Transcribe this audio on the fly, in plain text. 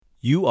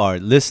You are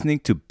listening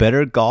to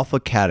Better Golf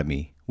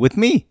Academy with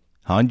me,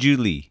 Hanju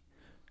Lee.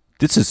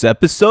 This is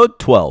episode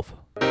 12.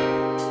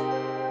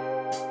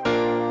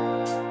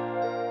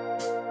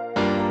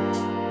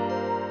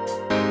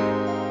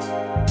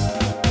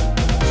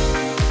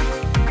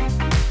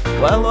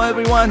 Well, hello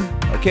everyone.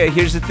 Okay,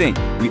 here's the thing.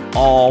 We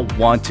all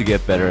want to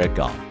get better at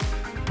golf.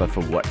 But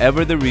for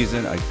whatever the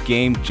reason, our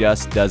game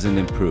just doesn't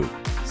improve.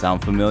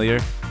 Sound familiar?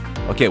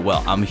 Okay,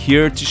 well, I'm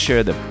here to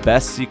share the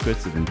best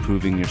secrets of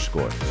improving your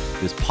score.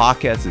 This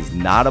podcast is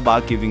not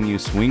about giving you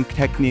swing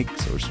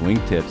techniques or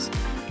swing tips,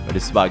 but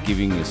it's about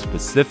giving you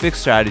specific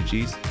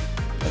strategies,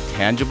 a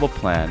tangible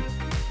plan,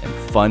 and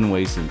fun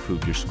ways to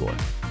improve your score.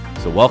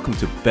 So welcome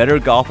to Better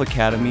Golf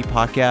Academy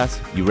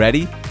podcast. You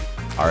ready?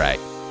 All right,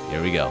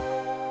 here we go.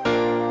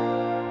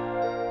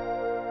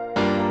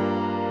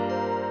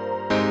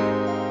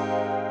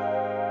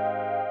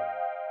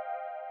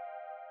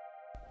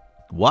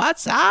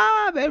 What's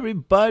up,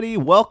 everybody?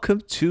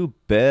 Welcome to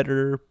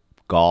Better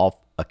Golf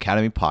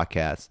Academy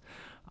Podcast.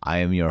 I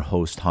am your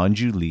host,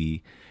 Hanju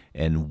Lee,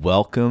 and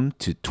welcome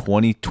to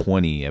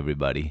 2020,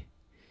 everybody.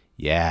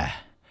 Yeah.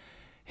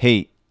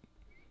 Hey,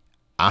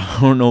 I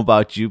don't know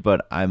about you,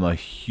 but I'm a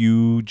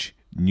huge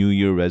New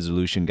Year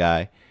resolution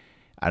guy.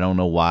 I don't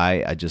know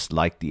why. I just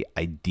like the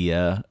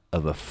idea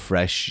of a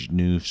fresh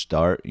new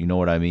start. You know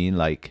what I mean?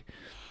 Like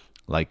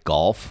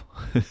golf.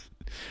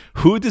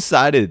 Who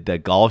decided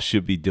that golf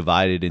should be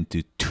divided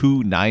into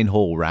two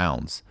 9-hole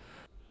rounds?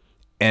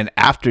 And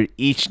after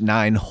each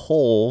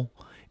 9-hole,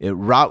 it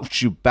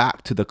routes you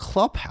back to the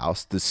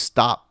clubhouse to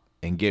stop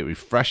and get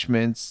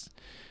refreshments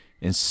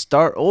and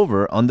start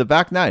over on the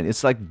back 9.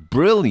 It's like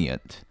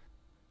brilliant.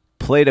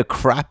 Played a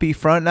crappy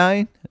front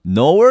 9?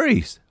 No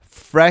worries.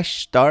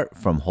 Fresh start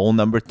from hole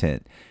number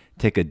 10.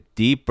 Take a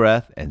deep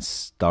breath and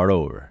start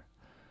over.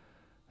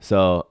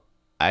 So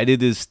I did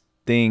this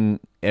thing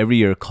every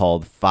year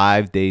called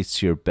 5 Days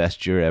to Your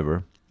Best Year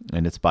Ever,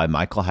 and it's by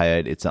Michael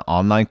Hyatt. It's an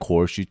online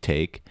course you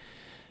take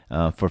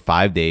for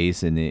 5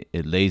 days, and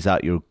it lays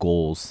out your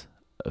goals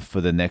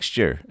for the next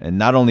year. And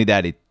not only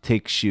that, it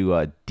takes you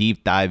a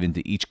deep dive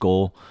into each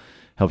goal,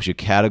 helps you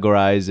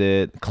categorize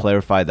it,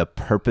 clarify the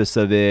purpose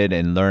of it,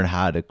 and learn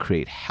how to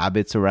create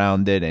habits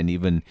around it, and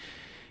even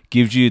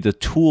gives you the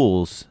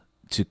tools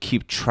to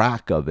keep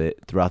track of it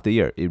throughout the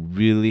year. It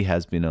really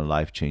has been a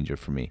life changer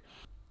for me.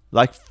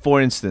 Like, for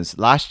instance,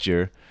 last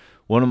year,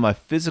 one of my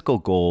physical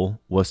goals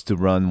was to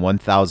run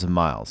 1,000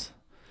 miles.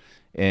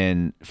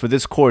 And for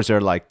this course, there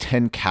are like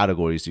 10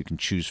 categories you can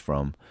choose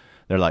from.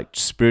 They're like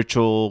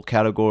spiritual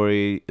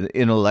category,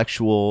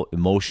 intellectual,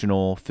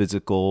 emotional,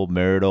 physical,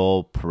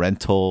 marital,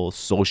 parental,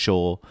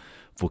 social,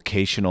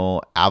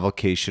 vocational,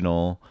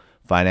 avocational,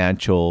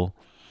 financial.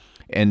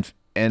 And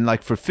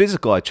like for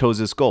physical, I chose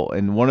this goal.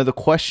 And one of the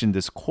questions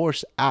this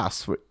course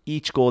asks for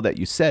each goal that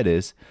you set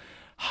is,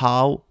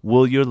 how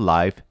will your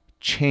life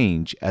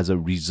change as a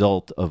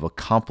result of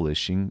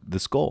accomplishing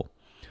this goal?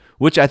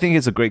 Which I think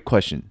is a great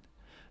question.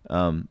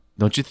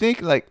 Don't you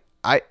think? Like,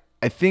 I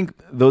think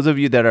those of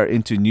you that are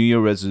into New Year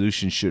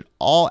resolution should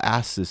all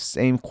ask the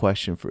same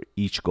question for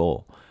each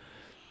goal.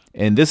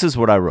 And this is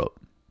what I wrote.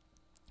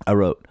 I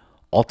wrote,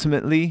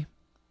 ultimately,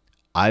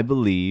 I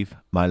believe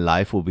my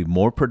life will be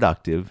more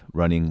productive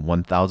running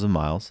 1,000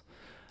 miles.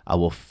 I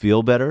will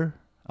feel better.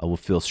 I will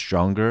feel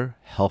stronger,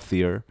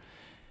 healthier,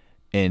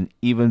 and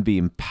even be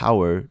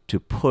empowered to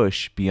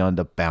push beyond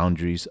the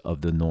boundaries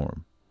of the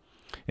norm.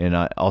 And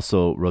I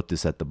also wrote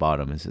this at the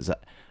bottom. It says,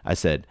 I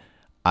said,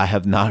 I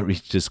have not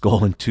reached this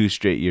goal in 2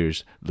 straight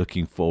years,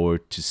 looking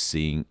forward to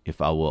seeing if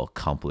I will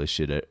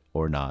accomplish it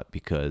or not,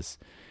 because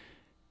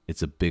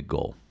it's a big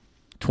goal.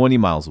 20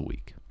 miles a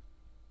week.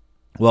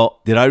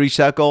 Well, did I reach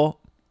that goal?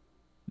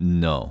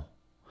 No.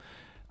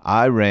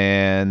 I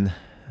ran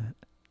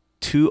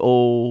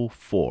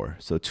 204,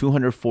 so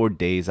 204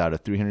 days out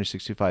of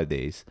 365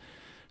 days,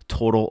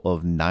 total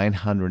of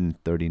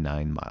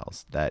 939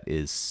 miles. That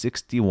is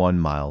 61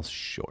 miles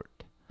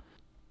short.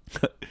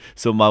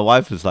 So my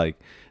wife was like,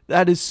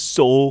 that is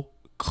so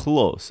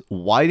close.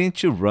 Why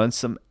didn't you run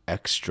some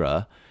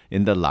extra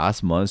in the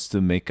last months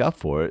to make up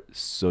for it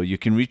so you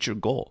can reach your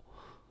goal?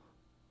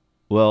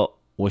 Well,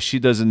 what she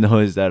doesn't know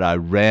is that I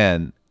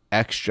ran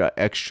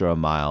extra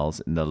miles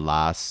in the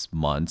last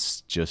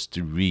months just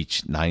to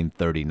reach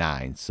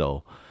 939.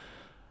 So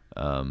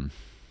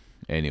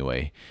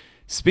anyway,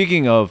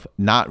 speaking of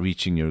not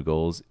reaching your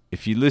goals,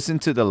 if you listen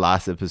to the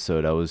last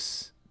episode, I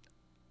was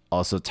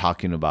also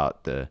talking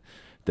about the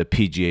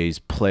PGA's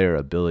player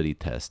ability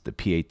test, the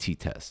PAT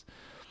test.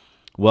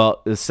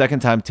 Well, the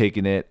second time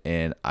taking it,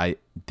 and I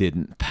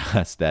didn't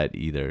pass that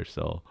either.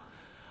 So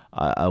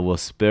I will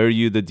spare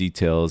you the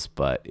details,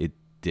 but it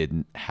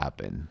didn't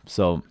happen.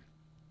 So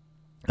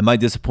am I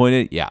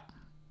disappointed? Yeah,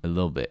 a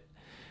little bit.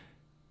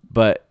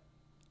 But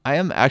I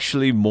am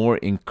actually more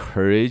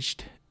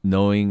encouraged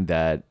knowing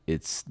that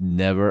it's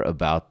never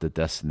about the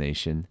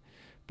destination,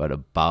 but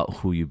about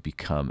who you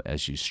become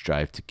as you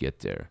strive to get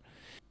there.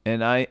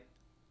 And I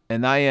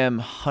am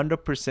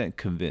 100%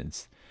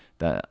 convinced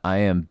that I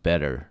am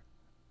better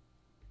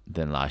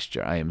than last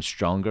year. I am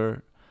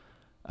stronger.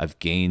 I've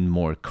gained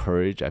more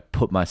courage. I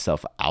put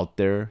myself out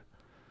there,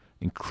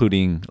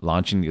 including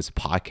launching this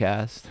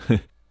podcast.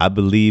 I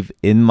believe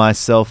in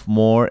myself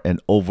more,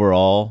 and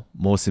overall,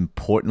 most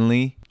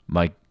importantly,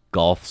 my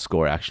golf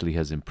score actually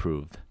has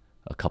improved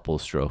a couple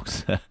of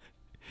strokes.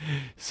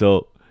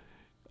 So,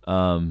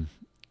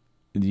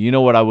 you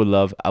know what I would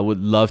love? I would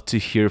love to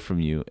hear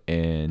from you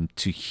and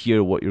to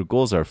hear what your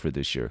goals are for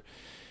this year.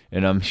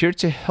 And I'm here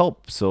to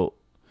help. So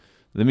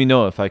let me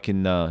know if I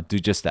can do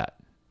just that.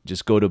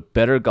 Just go to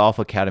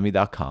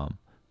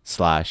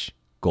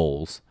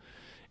bettergolfacademy.com/goals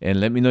and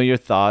let me know your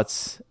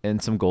thoughts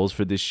and some goals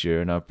for this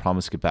year. And I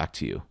promise to get back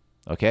to you.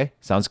 Okay?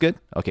 Sounds good?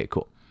 Okay,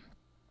 cool.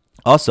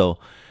 Also,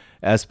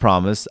 as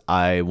promised,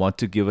 I want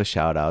to give a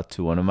shout out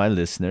to one of my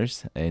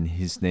listeners, and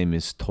his name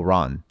is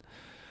Toran.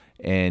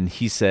 And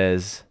he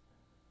says,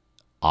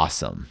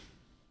 awesome.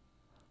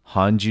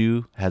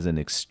 Hanju has an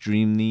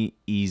extremely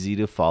easy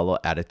to follow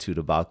attitude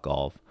about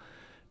golf,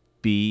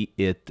 be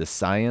it the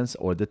science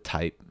or the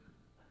type.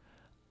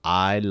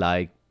 I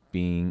like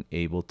being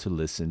able to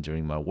listen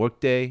during my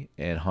workday,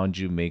 and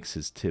Hanju makes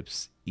his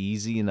tips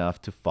easy enough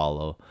to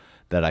follow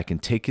that I can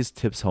take his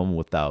tips home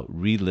without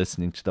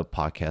re-listening to the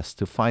podcast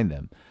to find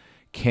them.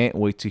 Can't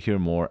wait to hear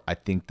more. I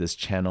think this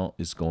channel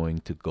is going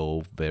to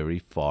go very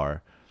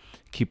far.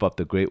 Keep up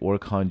the great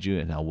work, Hanju,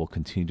 and I will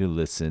continue to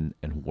listen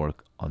and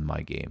work on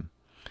my game.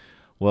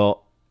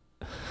 Well,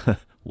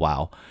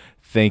 wow.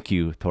 Thank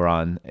you,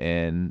 Toran,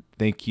 and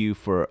thank you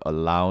for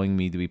allowing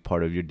me to be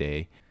part of your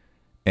day.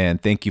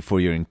 And thank you for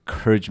your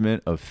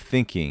encouragement of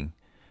thinking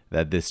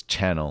that this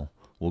channel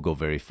will go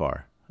very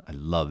far. I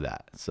love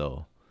that.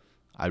 So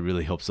I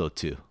really hope so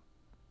too.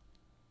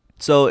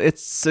 So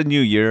it's a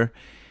new year,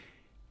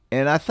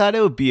 and I thought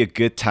it would be a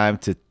good time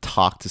to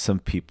talk to some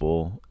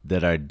people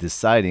that are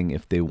deciding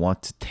if they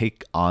want to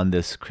take on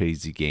this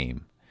crazy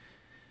game.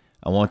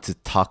 I want to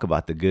talk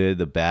about the good,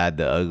 the bad,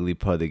 the ugly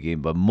part of the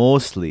game, but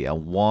mostly I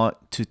want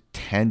to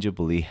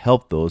tangibly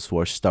help those who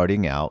are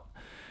starting out,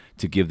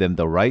 to give them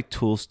the right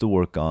tools to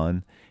work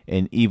on,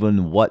 and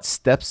even what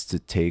steps to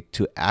take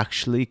to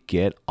actually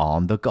get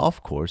on the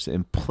golf course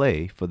and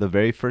play for the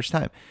very first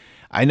time.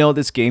 I know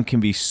this game can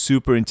be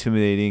super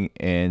intimidating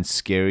and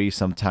scary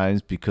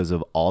sometimes because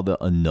of all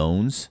the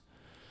unknowns.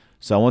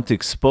 So I want to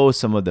expose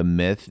some of the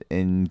myth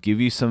and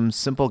give you some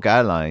simple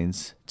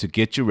guidelines to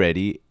get you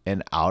ready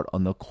and out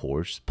on the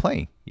course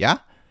playing.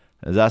 Yeah?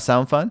 Does that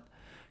sound fun?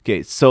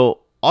 Okay,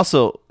 so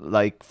also,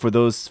 like, for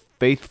those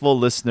faithful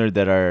listeners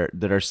that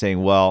are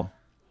saying, well,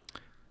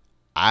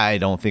 I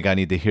don't think I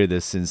need to hear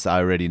this since I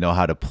already know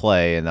how to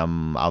play and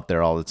I'm out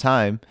there all the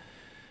time.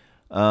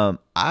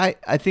 I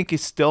think it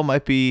still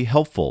might be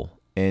helpful,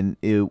 and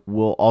it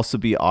will also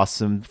be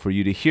awesome for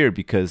you to hear,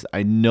 because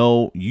I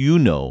know you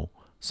know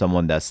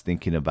someone that's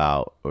thinking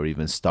about or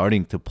even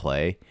starting to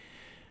play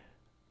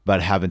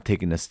but haven't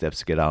taken the steps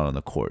to get out on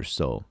the course.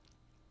 So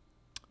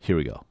here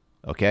we go.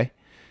 Okay?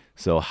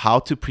 So how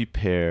to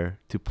prepare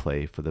to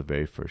play for the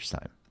very first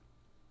time.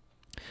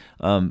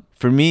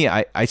 For me,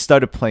 I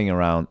started playing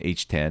around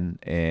age 10,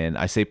 and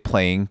I say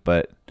playing,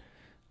 but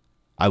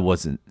I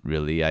wasn't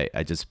really.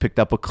 I just picked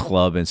up a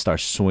club and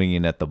started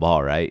swinging at the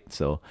ball, right?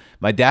 So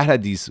my dad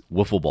had these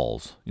wiffle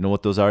balls. You know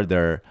what those are?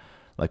 They're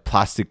like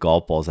plastic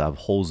golf balls that have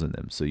holes in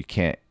them, so you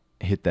can't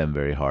hit them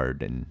very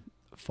hard and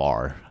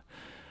far.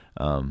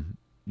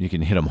 You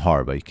can hit them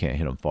hard, but you can't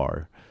hit them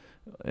far.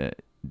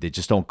 They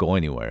just don't go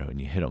anywhere when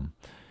you hit them.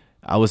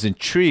 I was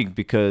intrigued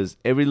because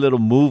every little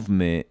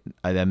movement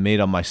that I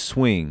made on my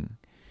swing,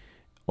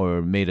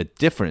 or made a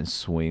different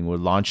swing,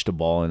 would launch the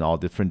ball in all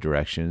different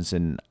directions.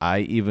 And I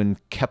even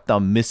kept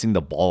on missing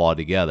the ball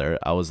altogether.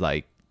 I was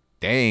like,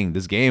 dang,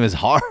 this game is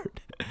hard.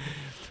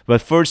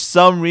 But for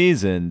some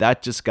reason,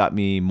 that just got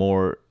me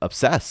more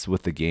obsessed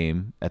with the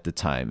game at the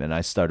time. And I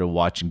started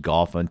watching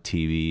golf on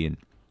TV and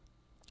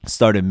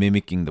started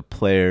mimicking the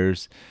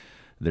players,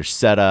 their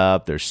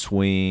setup, their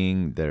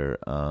swing, their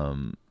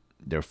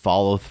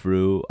follow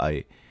through.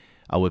 I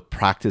would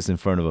practice in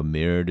front of a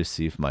mirror to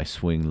see if my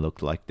swing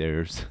looked like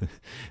theirs.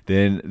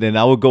 Then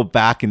I would go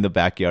back in the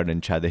backyard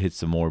and try to hit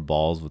some more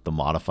balls with the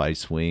modified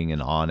swing,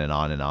 and on and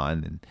on and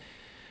on. And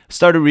I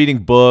started reading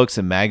books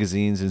and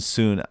magazines, and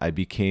soon I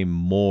became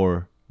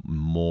more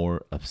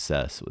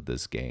obsessed with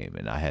this game.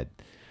 And I had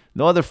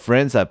no other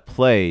friends that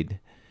played.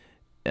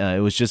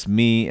 It was just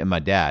me and my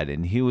dad,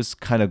 and he was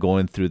kind of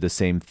going through the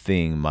same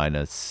thing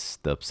minus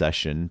the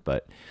obsession.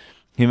 But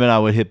him and I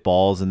would hit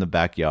balls in the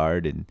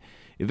backyard, and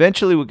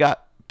eventually we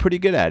got pretty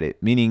good at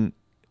it, meaning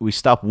we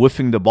stopped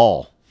whiffing the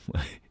ball.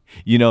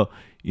 you know,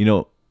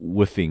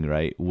 whiffing,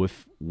 right?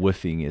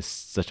 Whiffing is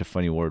such a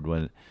funny word.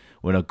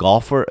 When a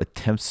golfer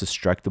attempts to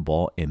strike the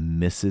ball and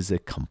misses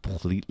it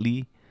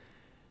completely,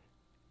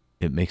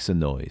 it makes a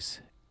noise.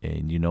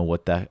 And you know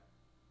what that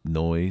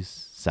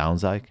noise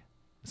sounds like?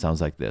 It sounds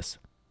like this.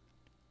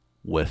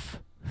 Whiff.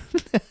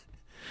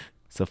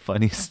 It's the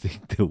funniest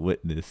thing to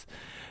witness.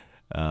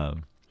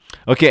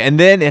 Okay, and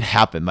then it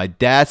happened. My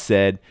dad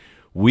said,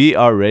 we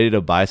are ready to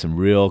buy some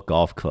real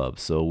golf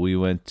clubs. So we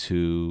went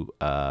to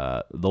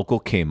local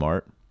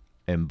Kmart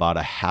and bought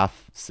a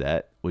half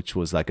set which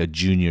was like a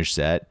junior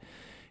set.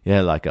 He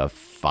had like a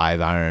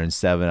 5-iron,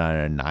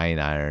 7-iron,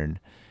 9-iron,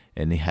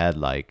 and he had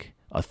like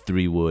a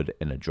 3-wood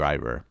and a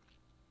driver.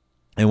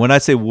 And when I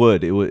say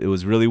wood, it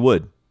was really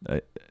wood.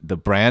 The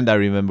brand I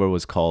remember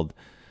was called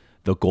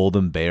the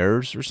Golden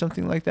Bears or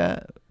something like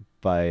that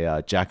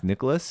by Jack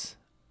Nicklaus.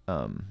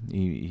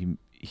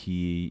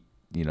 He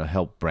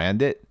helped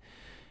brand it,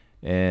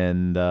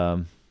 and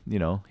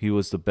he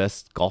was the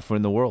best golfer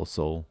in the world.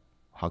 So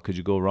how could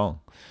you go wrong?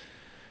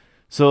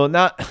 So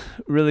not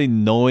really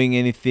knowing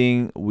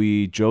anything,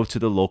 we drove to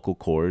the local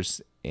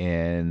course,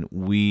 and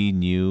we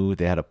knew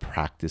they had a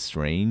practice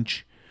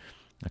range,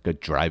 like a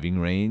driving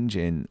range,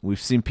 and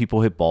we've seen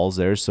people hit balls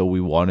there, so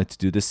we wanted to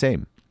do the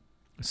same.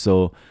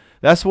 So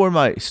that's where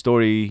my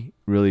story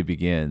really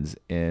begins.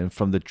 And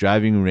from the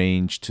driving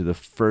range to the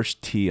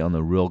first tee on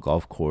the real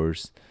golf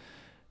course,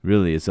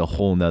 really it's a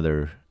whole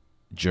nother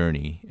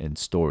journey and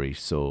story.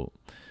 So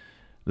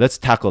let's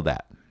tackle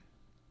that.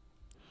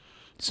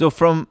 So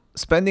from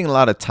spending a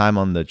lot of time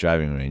on the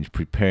driving range,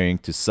 preparing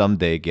to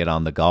someday get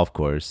on the golf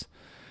course,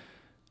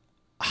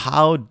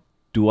 how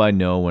do I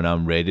know when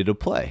I'm ready to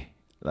play?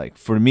 Like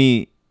for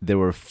me, there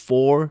were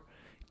 4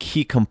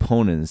 key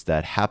components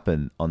that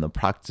happened on the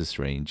practice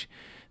range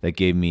that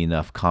gave me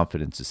enough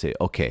confidence to say,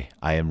 okay,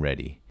 I am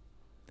ready,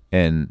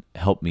 and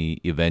help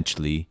me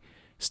eventually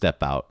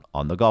step out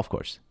on the golf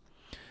course.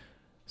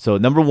 So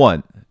number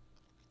 1,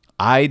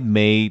 I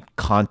made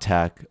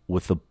contact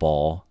with the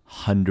ball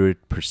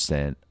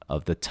 100%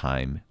 of the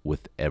time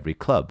with every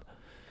club.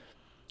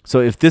 So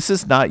if this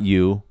is not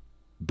you,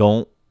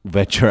 don't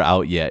venture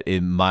out yet.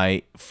 It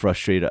might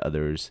frustrate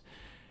others,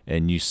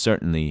 and you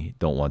certainly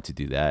don't want to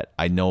do that.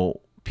 I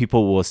know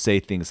people will say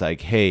things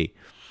like, hey,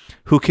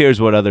 who cares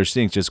what others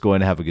think? Just go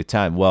and have a good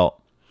time.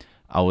 Well,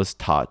 I was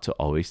taught to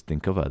always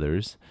think of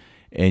others,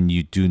 and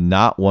you do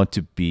not want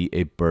to be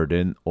a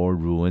burden or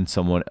ruin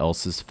someone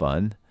else's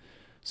fun.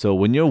 So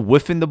when you're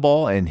whiffing the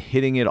ball and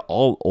hitting it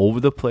all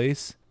over the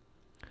place,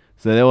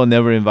 so they will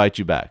never invite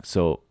you back.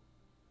 So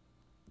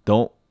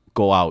don't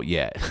go out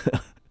yet.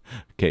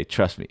 Okay,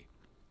 trust me.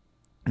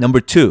 Number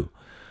 2,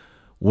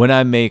 when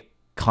I make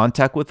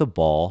contact with the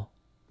ball,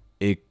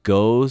 it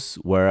goes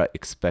where I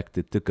expect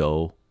it to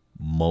go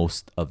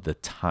most of the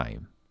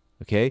time.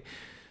 Okay?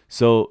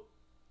 So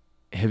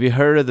have you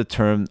heard of the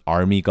term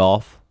army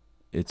golf?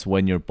 It's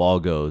when your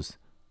ball goes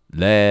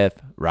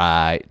left,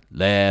 right,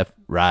 left,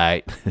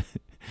 right.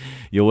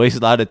 You waste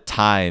a lot of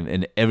time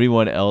and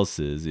everyone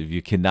else's if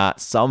you cannot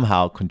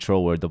somehow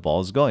control where the ball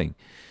is going.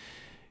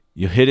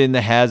 You hit in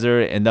the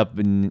hazard, end up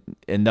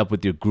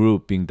with your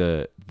group being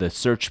the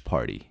search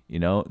party.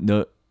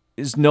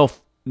 It's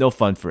no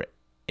fun for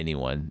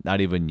anyone,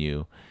 not even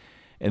you.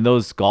 And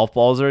those golf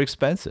balls are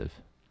expensive.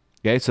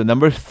 Okay, so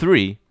number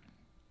 3,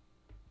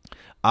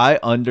 I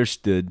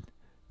understood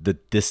the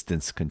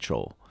distance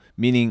control,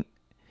 meaning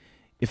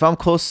if I'm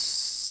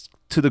close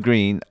to the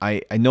green,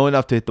 I know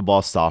enough to hit the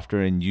ball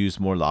softer and use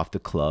more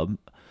lofted club.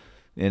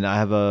 And I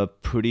have a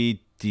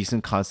pretty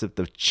decent concept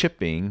of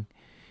chipping,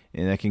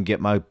 and I can get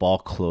my ball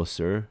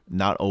closer,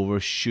 not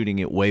overshooting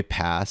it way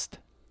past.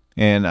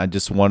 And I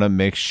just want to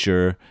make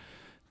sure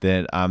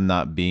that I'm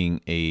not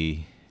being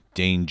a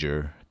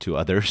danger to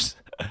others.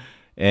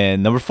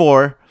 And number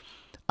 4,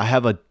 I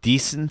have a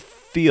decent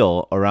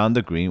feel around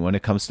the green when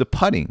it comes to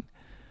putting,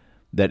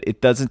 that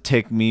it doesn't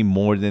take me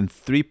more than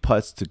 3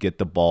 putts to get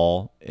the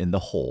ball in the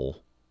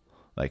hole.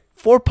 Like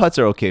 4 putts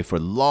are okay for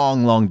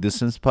long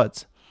distance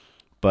putts,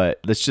 but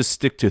let's just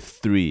stick to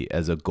 3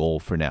 as a goal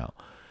for now.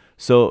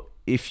 So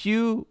if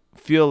you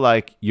feel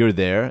like you're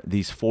there,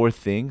 these 4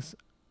 things,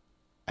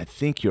 I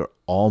think you're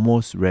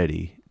almost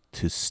ready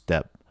to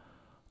step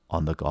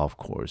on the golf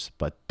course.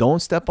 But don't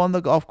step on the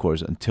golf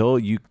course until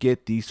you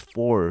get these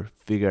 4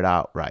 figured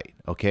out right.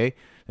 Okay?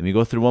 Let me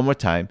go through one more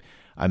time.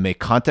 I make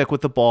contact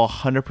with the ball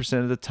 100%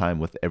 of the time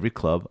with every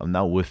club. I'm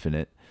not whiffing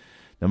it.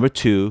 Number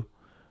 2,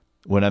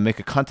 when I make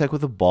a contact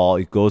with the ball,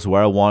 it goes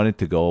where I want it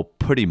to go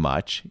pretty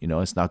much.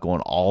 It's not going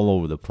all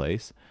over the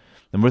place.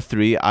 Number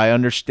 3, I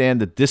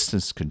understand the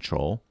distance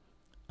control.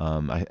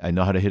 I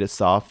know how to hit it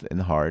soft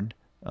and hard,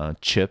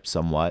 chip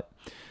somewhat.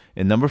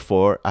 And number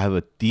 4, I have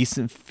a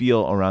decent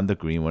feel around the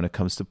green when it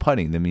comes to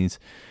putting. That means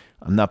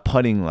I'm not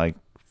putting like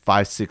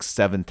 5, 6,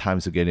 7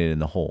 times to get it in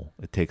the hole.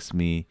 It takes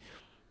me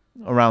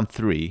around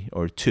 3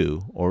 or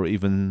 2 or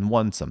even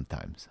 1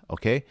 sometimes.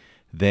 Okay?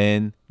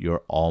 Then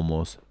you're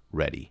almost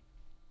ready.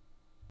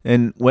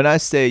 And when I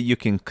say you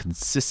can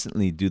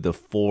consistently do the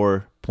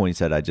 4 points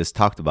that I just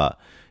talked about,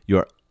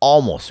 you're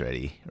almost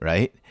ready,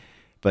 right?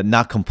 But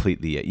not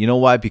completely yet. You know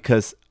why?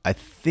 Because I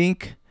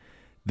think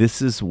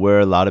this is where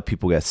a lot of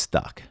people get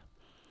stuck.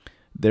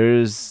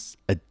 There's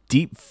a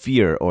deep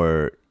fear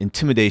or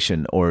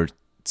intimidation or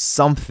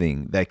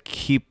something that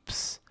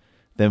keeps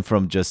them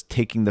from just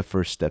taking the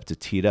first step to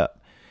tee it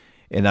up.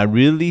 And I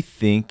really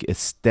think it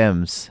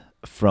stems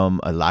from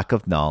a lack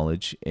of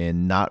knowledge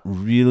and not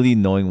really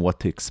knowing what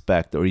to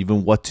expect or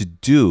even what to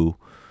do,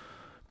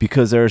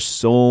 because there are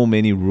so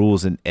many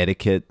rules and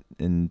etiquette.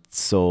 And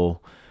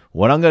so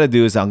what I'm going to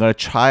do is I'm going to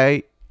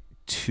try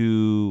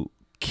to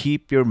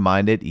keep your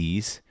mind at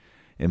ease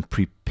and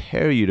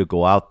prepare you to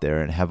go out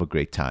there and have a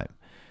great time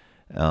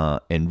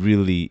and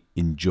really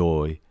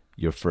enjoy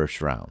your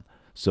first round.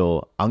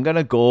 So I'm going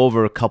to go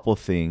over a couple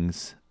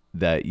things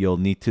that you'll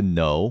need to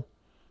know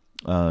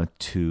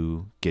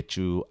to get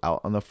you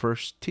out on the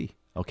first tee.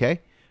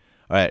 Okay?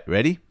 All right,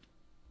 ready?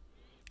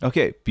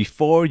 Okay,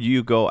 before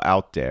you go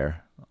out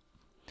there,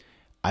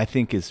 I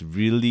think it's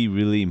really,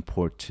 really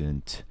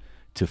important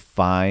to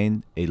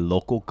find a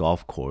local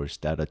golf course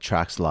that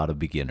attracts a lot of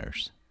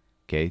beginners.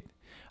 Okay?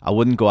 I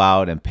wouldn't go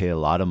out and pay a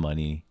lot of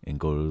money and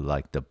go to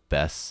like the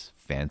best,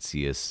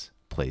 fanciest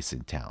place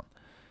in town.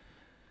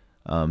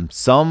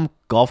 Some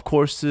golf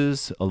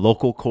courses, a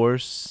local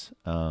course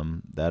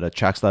that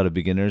attracts a lot of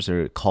beginners,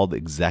 are called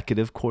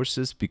executive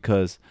courses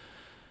because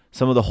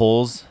some of the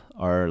holes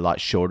are a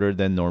lot shorter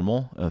than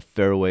normal.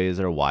 Fairways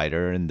are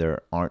wider and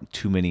there aren't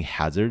too many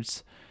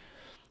hazards.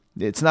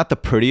 It's not the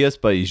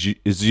prettiest, but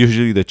it's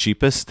usually the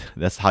cheapest.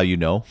 That's how you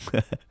know.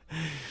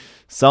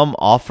 Some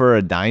offer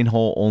a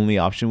 9-hole only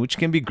option, which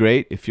can be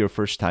great if you're a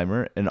first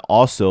timer. And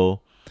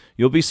also,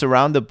 you'll be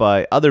surrounded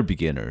by other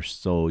beginners,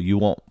 so you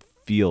won't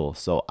feel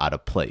so out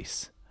of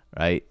place,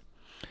 right?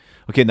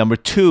 Okay, number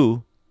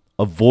 2,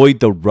 avoid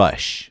the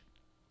rush.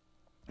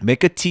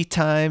 Make a tee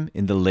time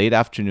in the late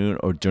afternoon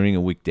or during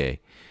a weekday.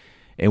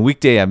 And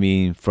weekday, I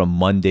mean from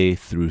Monday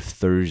through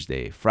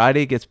Thursday.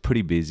 Friday gets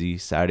pretty busy.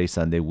 Saturday,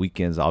 Sunday,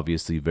 weekends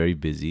obviously very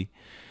busy.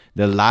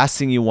 The last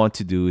thing you want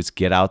to do is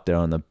get out there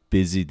on a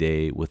busy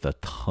day with a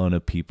ton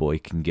of people.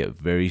 It can get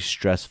very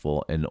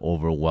stressful and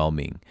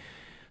overwhelming.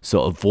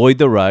 So avoid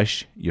the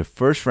rush. Your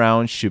first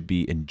round should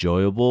be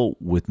enjoyable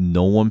with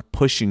no one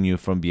pushing you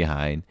from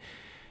behind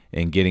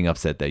and getting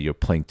upset that you're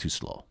playing too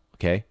slow.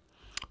 Okay?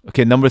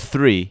 Okay, number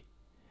 3,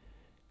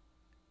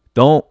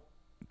 don't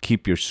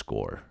keep your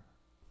score.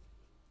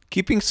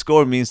 Keeping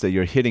score means that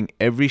you're hitting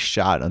every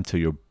shot until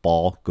your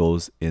ball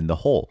goes in the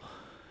hole.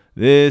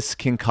 This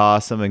can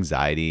cause some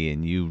anxiety,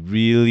 and you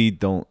really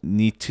don't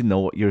need to know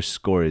what your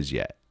score is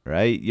yet,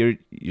 right? You're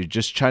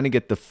just trying to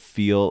get the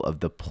feel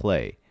of the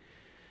play.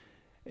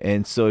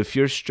 And so if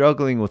you're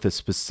struggling with a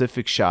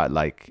specific shot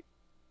like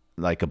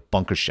a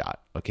bunker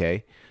shot,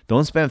 okay?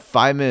 Don't spend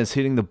 5 minutes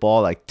hitting the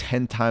ball like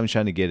 10 times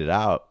trying to get it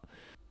out.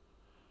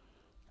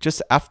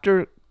 Just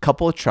after a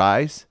couple of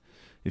tries,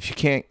 if you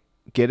can't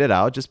get it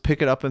out, just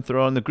pick it up and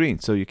throw it on the green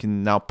so you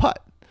can now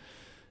putt.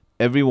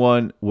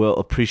 Everyone will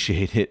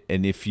appreciate it.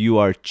 And if you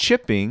are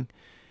chipping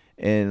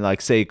and like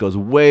say it goes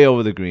way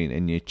over the green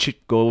and you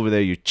go over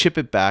there, you chip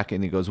it back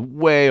and it goes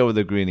way over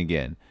the green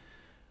again,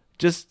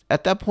 just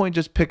at that point,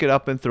 just pick it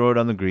up and throw it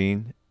on the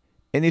green.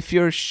 And if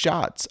your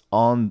shots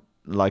on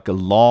like a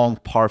long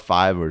par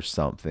 5 or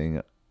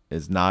something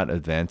is not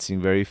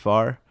advancing very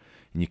far,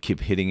 and you keep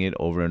hitting it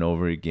over and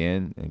over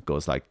again, and it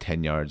goes like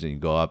 10 yards, and you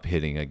go up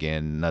hitting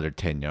again another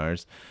 10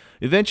 yards,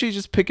 eventually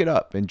just pick it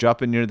up and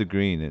drop it near the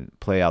green and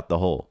play out the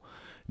hole.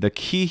 The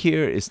key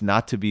here is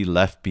not to be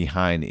left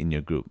behind in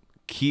your group.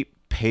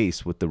 Keep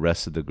pace with the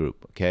rest of the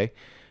group, okay?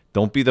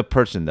 Don't be the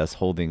person that's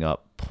holding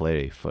up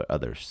play for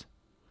others,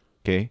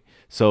 okay?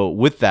 So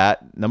with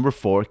that, number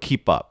 4,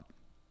 keep up.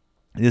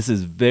 This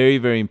is very,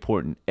 very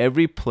important.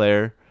 Every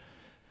player,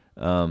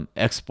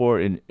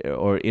 export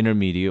or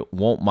intermediate,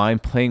 won't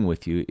mind playing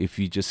with you if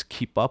you just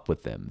keep up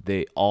with them.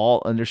 They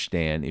all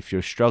understand if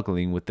you're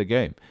struggling with the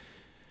game.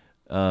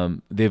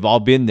 They've all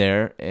been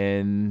there,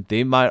 and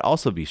they might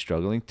also be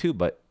struggling too,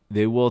 but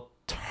they will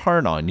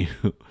turn on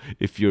you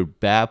if your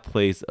bad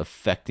plays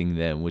affecting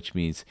them, which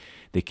means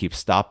they keep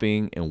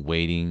stopping and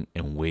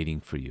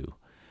waiting for you.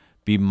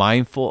 Be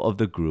mindful of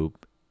the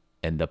group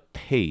and the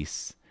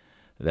pace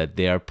that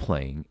they are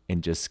playing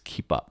and just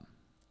keep up.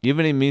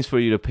 Even it means for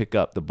you to pick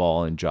up the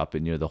ball and drop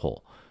it near the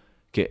hole.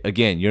 Okay,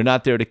 again, you're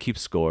not there to keep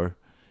score.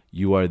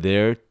 You are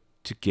there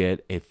to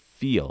get a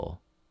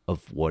feel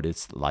of what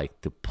it's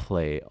like to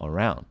play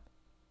around.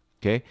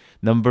 Okay,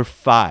 number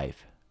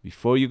 5,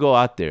 before you go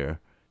out there,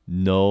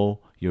 know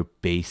your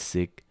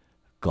basic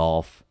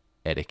golf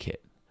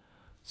etiquette.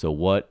 So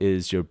what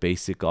is your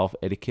basic golf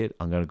etiquette?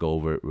 I'm going to go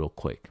over it real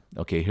quick.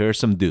 Okay, here are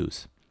some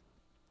do's.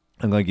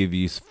 I'm going to give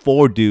you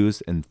 4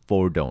 do's and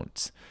 4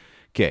 don'ts.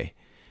 Okay,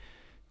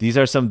 these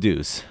are some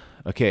do's.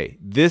 Okay,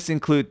 this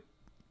include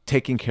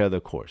taking care of the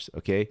course.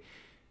 Okay,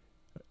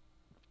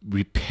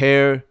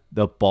 repair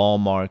the ball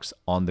marks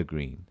on the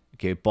green.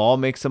 Okay, ball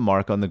makes a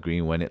mark on the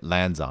green when it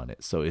lands on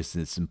it. So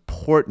it's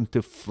important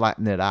to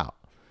flatten it out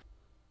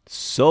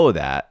so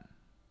that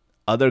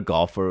other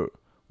golfer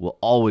will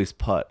always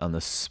putt on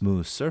a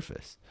smooth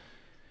surface.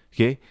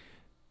 Okay.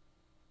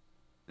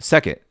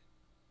 Second,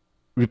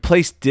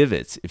 replace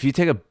divots. If you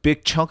take a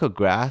big chunk of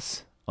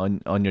grass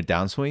on your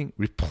downswing,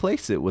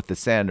 replace it with the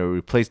sand or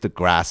replace the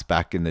grass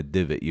back in the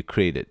divot you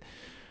created.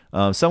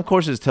 Some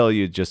courses tell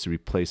you just to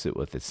replace it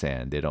with the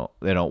sand. They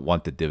don't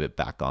want the divot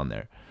back on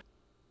there.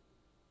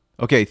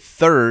 Okay,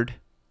 third,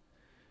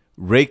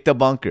 rake the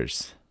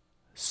bunkers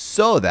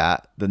so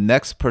that the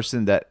next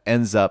person that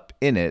ends up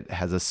in it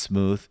has a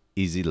smooth,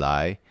 easy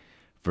lie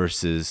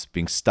versus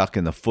being stuck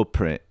in the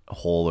footprint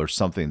hole or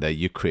something that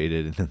you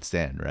created in the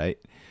sand, right?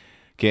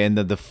 Okay, and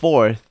then the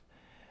fourth,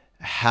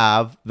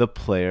 have the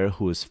player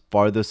who is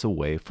farthest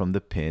away from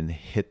the pin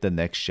hit the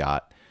next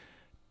shot.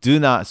 Do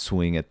not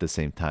swing at the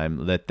same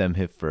time. Let them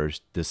hit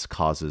first. This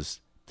causes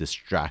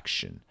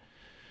distraction.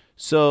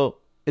 So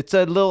it's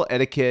a little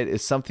etiquette.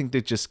 It's something to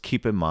just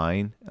keep in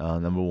mind.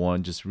 Number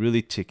one, just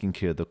really taking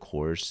care of the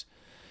course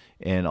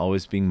and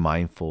always being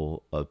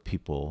mindful of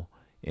people.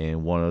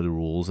 And one of the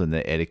rules and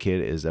the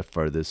etiquette is that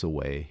furthest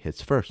away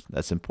hits first.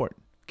 That's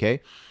important. Okay.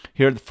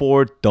 Here are the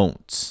 4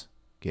 don'ts.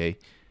 Okay.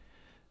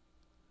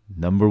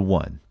 Number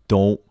 1,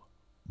 don't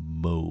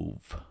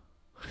move.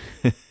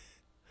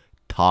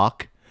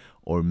 Talk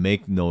or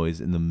make noise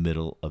in the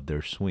middle of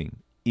their swing,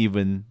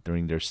 even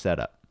during their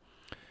setup.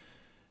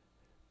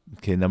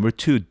 Okay, number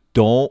 2,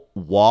 don't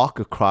walk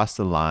across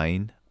the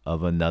line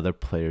of another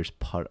player's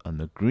putt on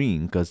the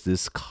green, because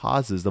this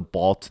causes the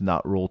ball to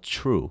not roll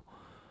true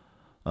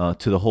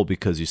to the hole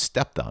because you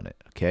stepped on it.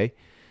 Okay.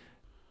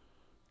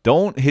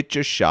 Don't hit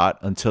your shot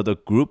until the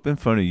group in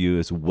front of you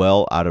is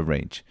well out of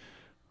range.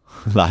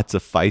 Lots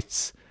of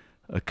fights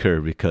occur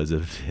because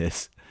of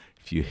this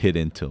if you hit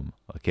into them.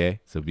 Okay,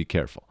 so be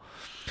careful.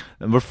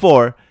 Number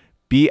 4,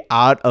 be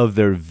out of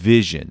their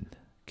vision.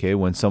 Okay,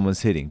 when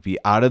someone's hitting, be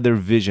out of their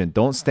vision.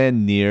 Don't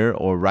stand near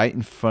or right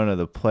in front of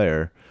the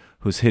player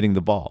who's hitting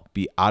the ball.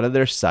 Be out of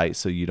their sight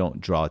so you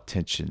don't draw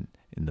attention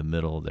in the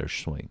middle of their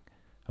swing.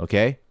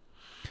 Okay,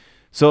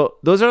 so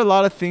those are a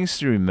lot of things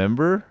to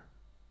remember,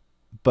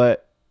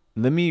 but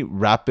let me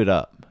wrap it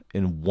up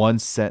in one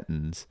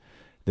sentence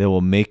that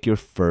will make your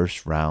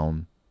first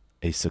round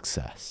a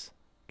success.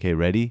 Okay,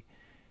 ready?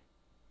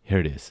 Here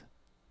it is.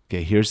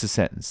 Okay, here's the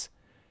sentence.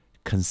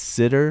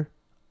 Consider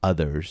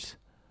others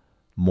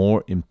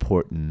more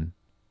important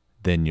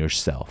than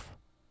yourself.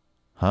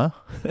 Huh?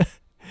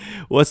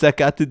 What's that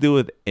got to do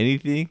with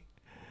anything?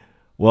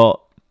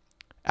 Well,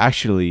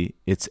 actually,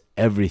 it's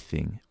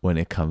everything when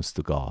it comes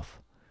to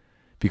golf.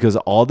 Because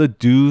all the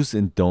do's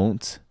and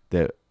don'ts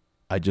that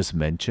I just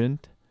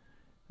mentioned,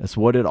 that's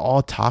what it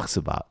all talks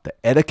about. The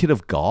etiquette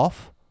of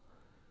golf,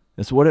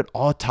 that's what it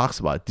all talks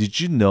about. Did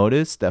you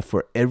notice that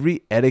for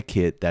every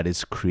etiquette that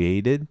is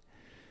created,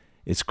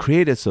 it's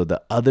created so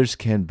that others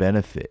can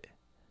benefit,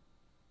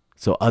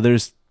 so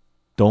others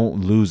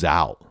don't lose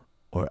out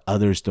or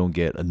others don't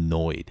get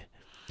annoyed.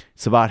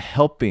 It's about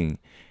helping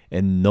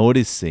and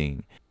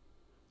noticing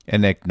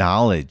and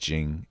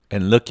acknowledging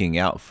and looking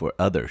out for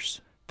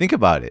others. Think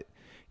about it.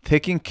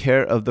 Taking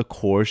care of the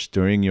course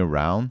during your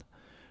round,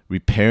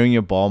 repairing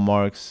your ball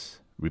marks,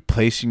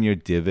 replacing your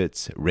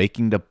divots,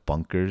 raking the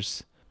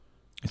bunkers.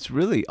 It's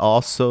really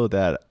also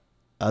that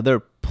other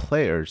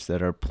players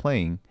that are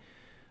playing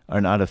are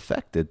not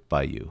affected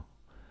by you.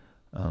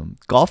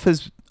 Golf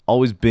has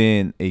always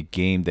been a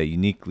game that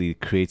uniquely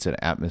creates an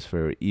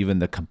atmosphere where even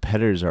the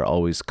competitors are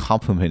always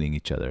complimenting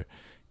each other.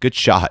 Good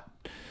shot.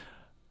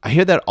 I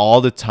hear that all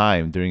the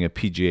time during a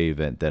PGA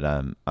event that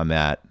I'm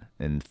at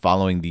and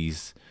following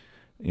these,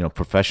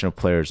 professional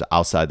players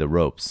outside the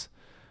ropes.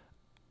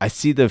 I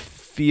see the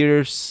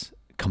fierce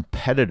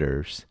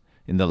competitors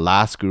in the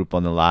last group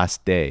on the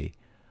last day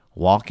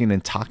walking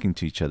and talking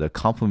to each other,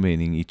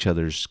 complimenting each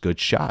other's good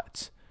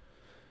shots.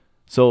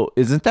 So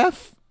isn't that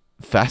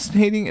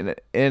fascinating?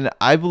 And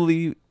I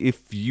believe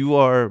if you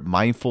are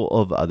mindful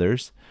of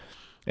others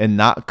and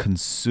not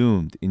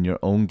consumed in your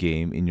own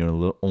game, in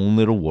your own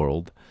little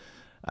world,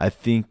 I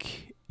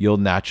think you'll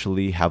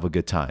naturally have a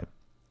good time.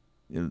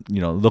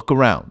 Look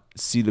around,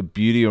 see the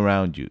beauty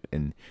around you,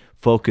 and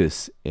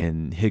focus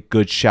and hit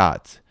good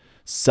shots.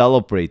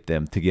 Celebrate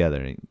them together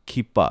and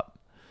keep up.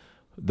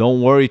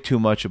 Don't worry too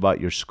much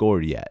about your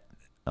score yet.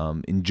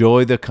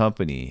 Enjoy the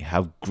company.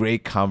 Have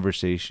great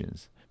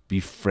conversations. Be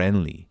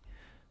friendly.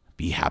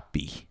 Be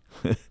happy.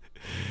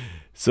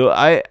 So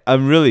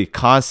I'm really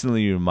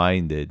constantly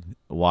reminded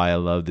why I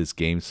love this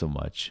game so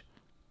much.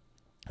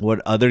 What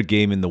other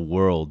game in the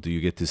world do you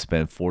get to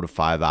spend 4 to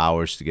 5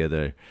 hours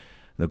together?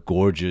 The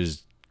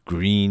gorgeous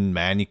green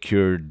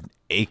manicured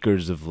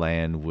acres of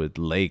land with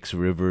lakes,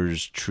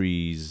 rivers,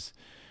 trees,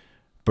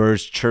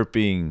 birds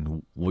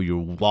chirping while you're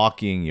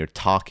walking, you're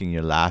talking,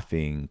 you're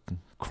laughing,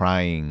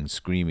 crying,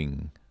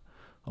 screaming.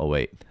 Oh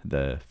wait,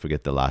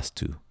 forget the last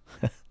 2.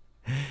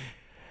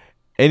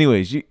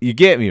 Anyways, you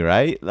get me,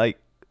 right? Like,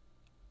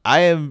 I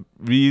am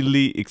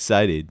really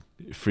excited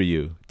for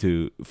you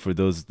for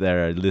those that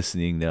are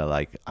listening. They're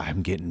like,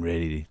 I'm getting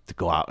ready to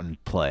go out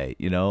and play,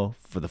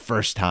 for the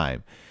first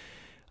time.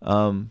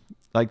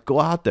 Like, go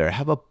out there,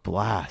 have a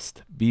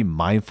blast, be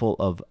mindful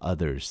of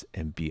others,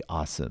 and be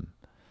awesome.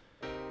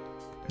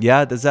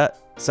 Yeah, does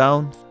that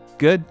sound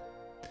good?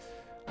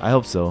 I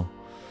hope so.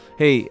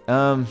 Hey,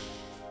 I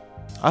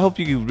hope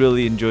you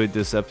really enjoyed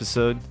this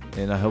episode,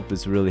 and I hope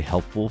it's really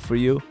helpful for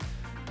you.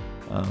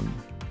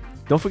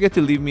 Don't forget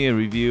to leave me a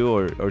review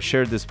or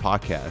share this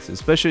podcast,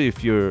 especially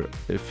if you're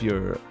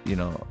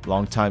a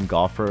longtime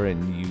golfer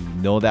and you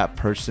know that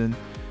person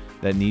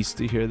that needs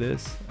to hear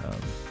this.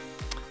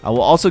 I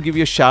will also give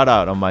you a shout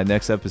out on my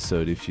next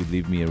episode if you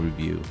leave me a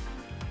review.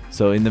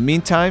 So in the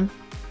meantime,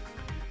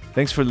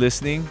 thanks for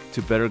listening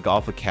to Better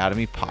Golf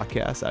Academy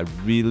podcast. I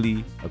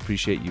really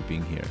appreciate you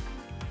being here.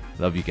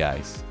 Love you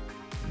guys.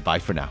 Bye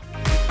for now.